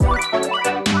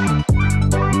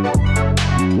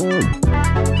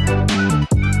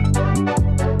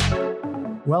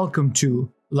welcome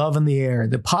to Love in the Air,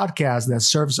 the podcast that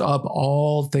serves up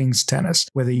all things tennis.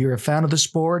 Whether you're a fan of the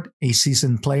sport, a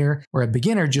seasoned player, or a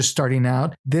beginner just starting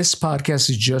out, this podcast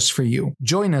is just for you.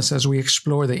 Join us as we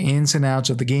explore the ins and outs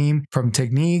of the game, from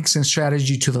techniques and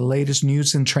strategy to the latest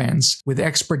news and trends. With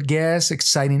expert guests,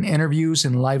 exciting interviews,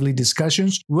 and lively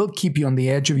discussions, we'll keep you on the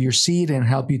edge of your seat and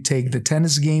help you take the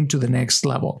tennis game to the next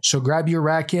level. So grab your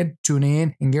racket, tune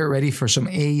in, and get ready for some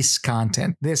ace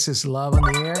content. This is Love in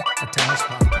the Air, a tennis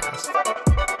podcast.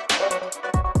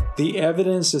 The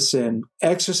evidence is in.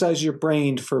 Exercise your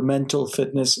brain for mental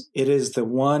fitness. It is the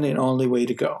one and only way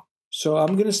to go. So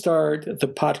I'm going to start the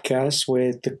podcast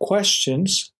with the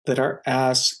questions that are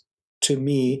asked to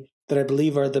me that I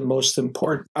believe are the most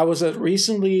important. I was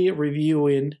recently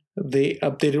reviewing the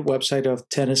updated website of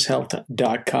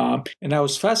tennishealth.com, and I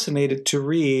was fascinated to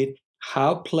read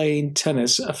how playing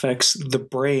tennis affects the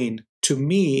brain. To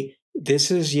me,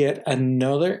 this is yet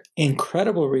another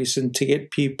incredible reason to get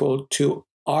people to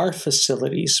our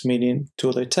facilities, meaning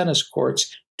to the tennis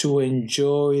courts, to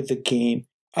enjoy the game.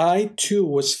 I too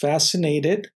was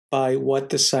fascinated by what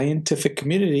the scientific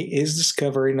community is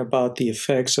discovering about the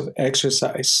effects of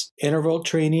exercise, interval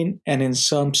training, and in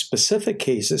some specific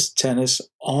cases, tennis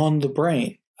on the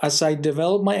brain. As I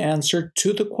developed my answer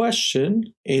to the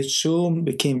question, it soon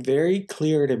became very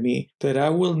clear to me that I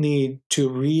will need to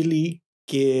really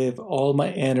give all my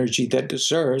energy that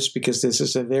deserves, because this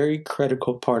is a very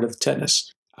critical part of tennis.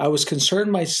 I was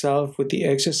concerned myself with the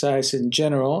exercise in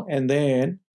general, and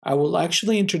then I will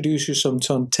actually introduce you some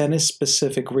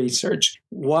tennis-specific research,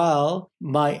 while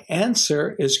my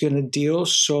answer is going to deal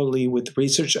solely with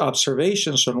research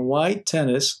observations on why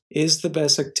tennis is the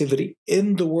best activity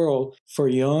in the world for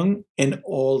young and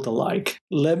old alike.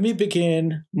 Let me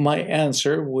begin my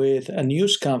answer with a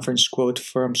news conference quote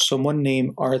from someone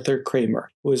named Arthur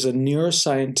Kramer, who is a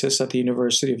neuroscientist at the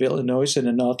University of Illinois and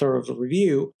an author of a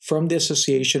review from the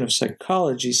Association of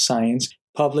Psychology Science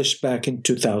published back in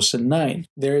 2009.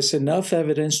 There is enough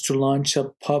evidence to launch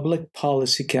a public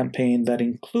policy campaign that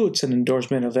includes an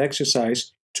endorsement of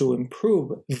exercise to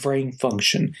improve brain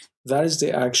function. That is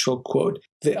the actual quote.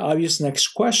 The obvious next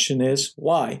question is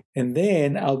why? And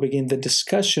then I'll begin the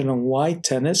discussion on why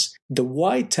tennis. The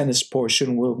why tennis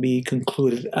portion will be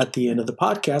concluded at the end of the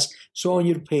podcast, so I want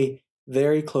you to pay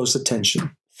very close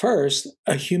attention. First,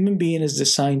 a human being is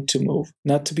designed to move,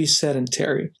 not to be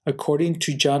sedentary. According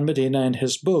to John Medina in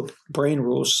his book, Brain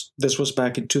Rules, this was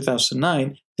back in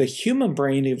 2009, the human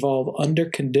brain evolved under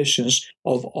conditions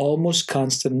of almost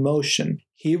constant motion.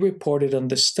 He reported on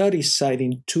the study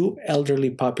citing two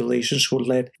elderly populations who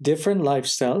led different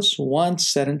lifestyles, one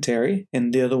sedentary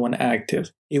and the other one active.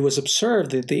 It was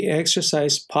observed that the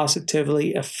exercise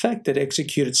positively affected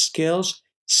executed skills,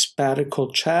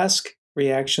 spatial task,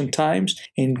 reaction times,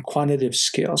 and quantitative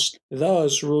skills.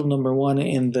 Thus, rule number 1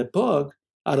 in the book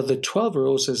out of the 12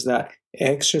 rules is that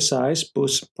exercise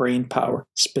boosts brain power.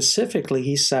 Specifically,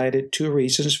 he cited 2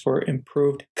 reasons for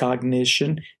improved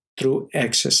cognition through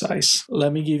exercise.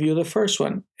 Let me give you the first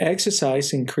one.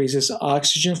 Exercise increases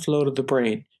oxygen flow to the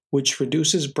brain, which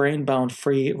reduces brain-bound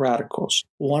free radicals.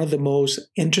 One of the most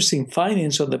interesting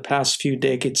findings of the past few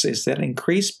decades is that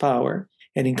increased power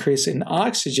and increase in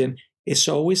oxygen is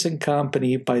always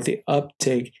accompanied by the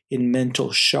uptake in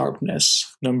mental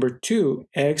sharpness. Number 2,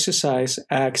 exercise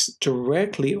acts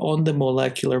directly on the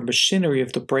molecular machinery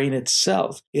of the brain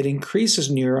itself. It increases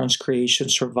neurons' creation,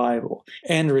 survival,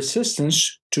 and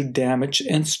resistance to damage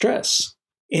and stress.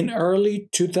 In early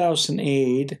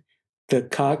 2008, the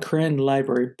Cochrane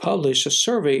Library published a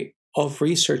survey of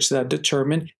research that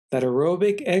determined that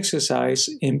aerobic exercise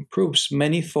improves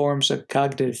many forms of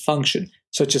cognitive function,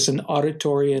 such as an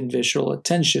auditory and visual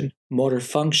attention, motor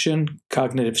function,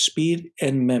 cognitive speed,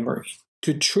 and memory.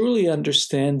 To truly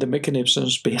understand the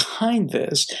mechanisms behind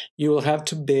this, you will have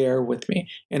to bear with me,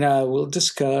 and I will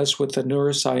discuss what the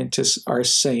neuroscientists are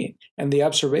saying. And the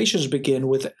observations begin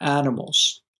with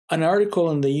animals. An article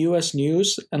in the U.S.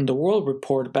 News and the World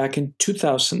Report back in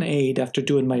 2008, after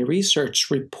doing my research,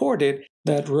 reported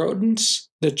that rodents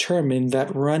determined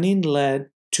that running led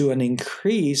to an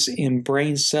increase in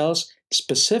brain cells,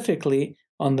 specifically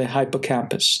on the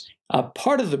hippocampus, a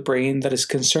part of the brain that is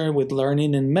concerned with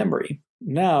learning and memory.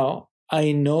 Now,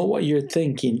 I know what you're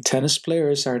thinking. Tennis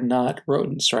players are not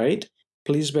rodents, right?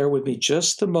 Please bear with me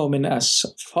just a moment, as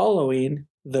following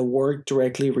the work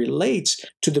directly relates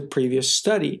to the previous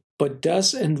study, but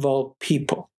does involve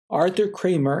people. Arthur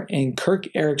Kramer and Kirk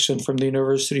Erickson from the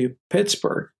University of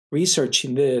Pittsburgh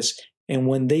researching this, and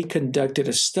when they conducted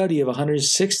a study of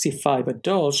 165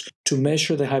 adults to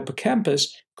measure the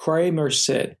hippocampus, Kramer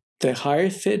said the higher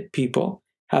fit people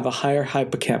have a higher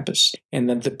hippocampus, and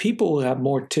that the people who have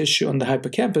more tissue on the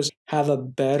hippocampus have a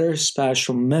better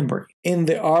spatial memory. In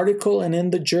the article and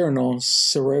in the journal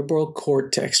Cerebral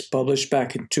Cortex, published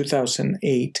back in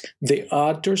 2008, the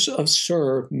authors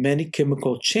observed many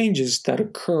chemical changes that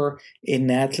occur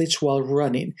in athletes while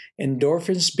running,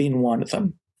 endorphins being one of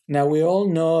them. Now, we all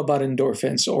know about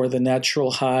endorphins, or the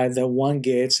natural high that one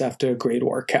gets after a great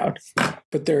workout.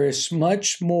 But there is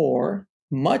much more.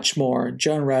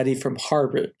 John Ratey from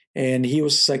Harvard, and he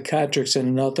was a psychiatrist and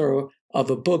an author of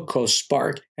a book called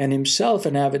Spark, and himself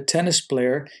an avid tennis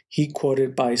player. He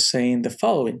quoted by saying the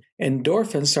following: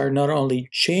 endorphins are not only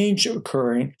change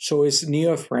occurring, so is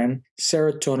norepinephrine,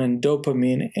 serotonin,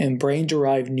 dopamine, and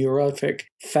brain-derived neurotrophic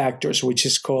factors, which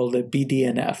is called the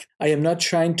BDNF. I am not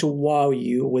trying to wow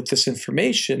you with this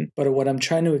information, but what I'm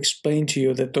trying to explain to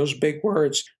you that those big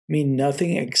words mean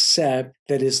nothing except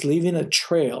that it's leaving a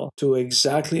trail to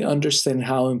exactly understand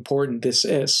how important this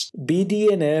is.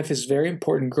 BDNF is a very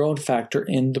important growth factor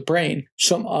in the brain.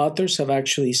 Some authors have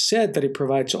actually said that it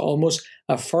provides almost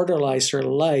a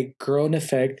fertilizer-like growth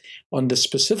effect on the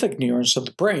specific neurons of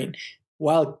the brain,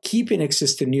 while keeping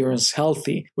existing neurons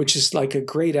healthy, which is like a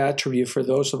great attribute for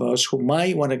those of us who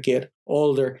might want to get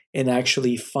older and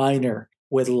actually finer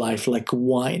with life, like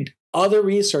wine. Other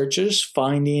researchers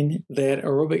finding that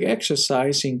aerobic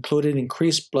exercise included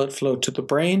increased blood flow to the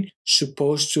brain,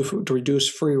 supposed to reduce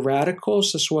free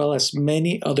radicals, as well as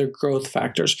many other growth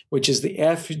factors, which is the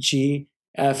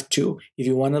FGF2, if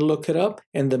you want to look it up,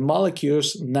 and the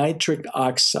molecules nitric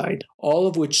oxide, all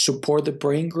of which support the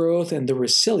brain growth and the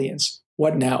resilience.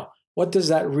 What now? What does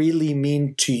that really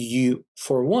mean to you?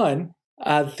 For one,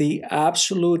 at the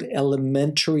absolute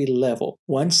elementary level,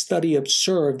 one study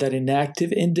observed that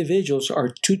inactive individuals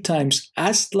are 2 times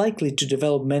as likely to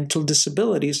develop mental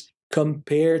disabilities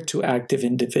compared to active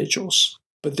individuals.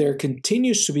 But there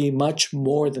continues to be much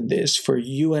more than this for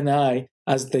you and I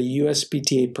as the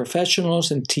USPTA professionals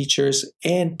and teachers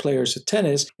and players of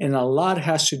tennis, and a lot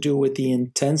has to do with the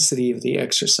intensity of the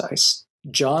exercise.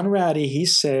 John Ratey, he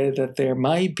said that there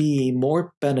might be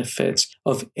more benefits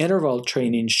of interval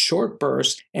training, short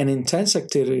bursts, and intense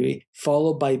activity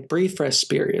followed by brief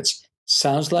rest periods.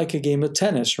 Sounds like a game of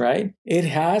tennis, right? It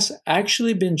has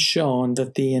actually been shown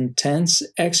that the intense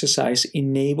exercise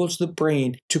enables the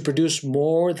brain to produce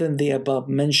more than the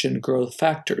above-mentioned growth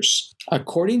factors.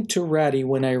 According to Ratey,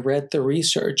 when I read the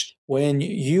research, when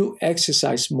you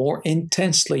exercise more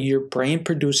intensely, your brain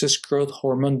produces growth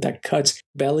hormone that cuts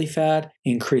belly fat,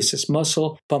 increases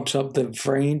muscle, pumps up the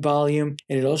brain volume,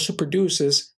 and it also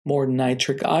produces more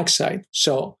nitric oxide.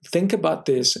 So think about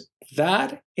this.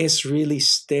 That is really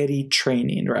steady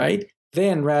training, right?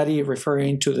 Then Ratey,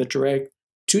 referring to the direct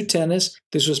to tennis,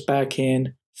 this was back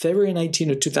in February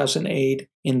 19 of 2008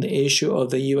 in the issue of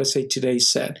the USA Today,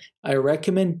 said, I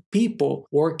recommend people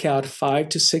work out 5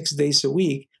 to 6 days a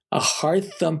week. A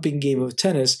hard-thumping game of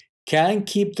tennis can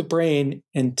keep the brain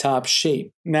in top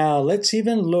shape. Now, let's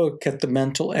even look at the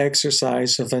mental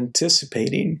exercise of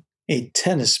anticipating a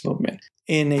tennis movement.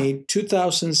 In a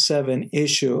 2007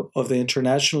 issue of the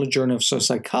International Journal of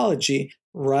Psychology,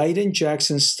 Wright and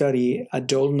Jackson study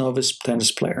adult novice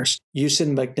tennis players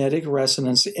using magnetic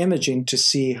resonance imaging to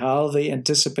see how they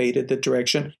anticipated the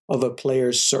direction of a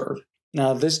player's serve.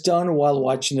 Now, this done while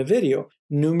watching a video.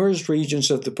 Numerous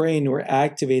regions of the brain were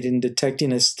activated in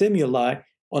detecting a stimuli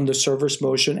on the server's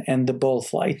motion and the ball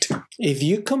flight. If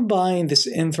you combine this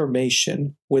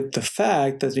information with the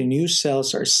fact that the new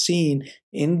cells are seen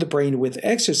in the brain with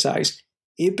exercise,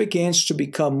 it begins to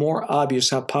become more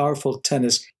obvious how powerful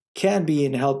tennis can be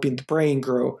in helping the brain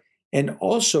grow and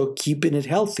also keeping it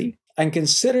healthy. And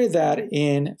consider that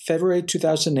in February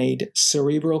 2008,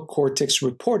 Cerebral Cortex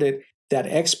reported that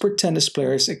expert tennis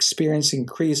players experience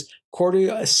increased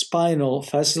corticospinal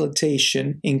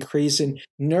facilitation, increase in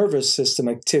nervous system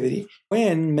activity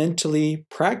when mentally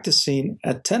practicing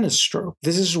a tennis stroke.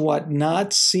 This is what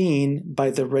not seen by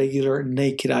the regular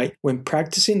naked eye. When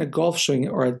practicing a golf swing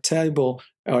or a table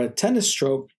or a tennis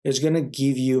stroke is going to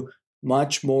give you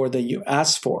much more than you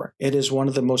ask for. It is one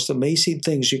of the most amazing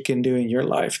things you can do in your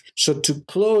life. So to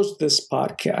close this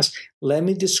podcast, let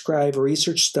me describe a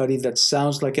research study that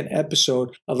sounds like an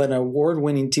episode of an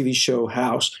award-winning TV show,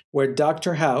 House, where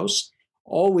Dr. House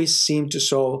always seemed to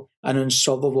solve an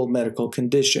unsolvable medical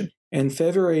condition. In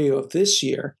February of this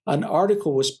year, an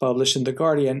article was published in The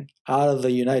Guardian out of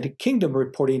the United Kingdom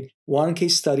reporting one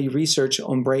case study research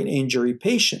on brain injury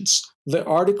patients. The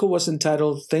article was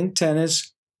entitled Think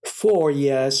Tennis for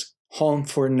Yes, Home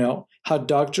for No. how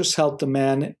doctors helped a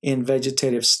man in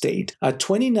vegetative state. A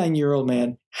 29-year-old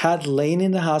man had lain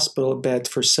in the hospital bed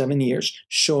for 7 years,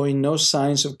 showing no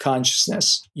signs of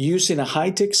consciousness. Using a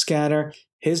high-tech scanner,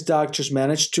 his doctors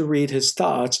managed to read his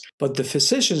thoughts, but the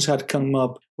physicians had come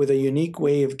up with a unique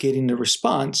way of getting the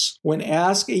response. When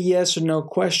asked a yes or no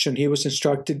question, he was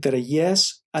instructed that a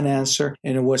yes, an answer,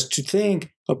 and it was to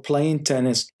think of playing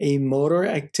tennis, a motor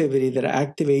activity that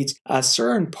activates a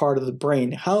certain part of the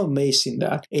brain. How amazing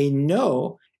that. A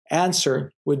no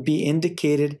answer would be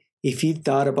indicated if he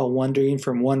thought about wandering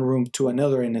from one room to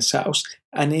another in his house.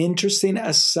 An interesting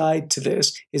aside to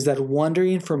this is that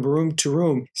wandering from room to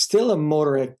room, still a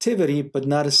motor activity, but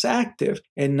not as active,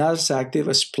 and not as active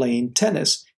as playing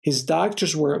tennis. His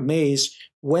doctors were amazed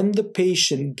when the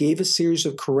patient gave a series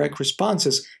of correct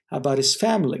responses about his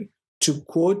family. To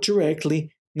quote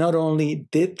directly, not only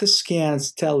did the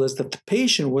scans tell us that the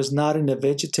patient was not in a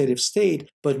vegetative state,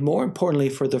 but more importantly,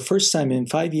 for the first time in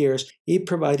 5 years, it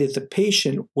provided the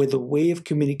patient with a way of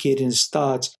communicating his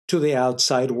thoughts to the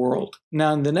outside world.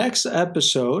 Now, in the next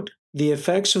episode, the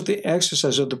effects of the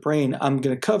exercise of the brain I'm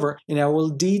going to cover, and I will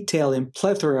detail in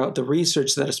plethora the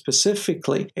research that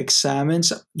specifically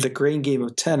examines the great game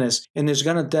of tennis and is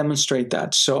going to demonstrate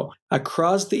that. So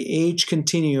across the age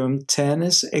continuum,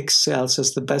 tennis excels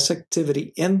as the best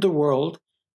activity in the world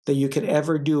that you could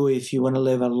ever do if you want to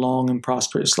live a long and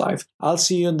prosperous life. I'll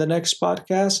see you in the next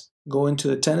podcast. Go into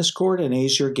the tennis court and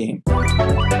ace your game.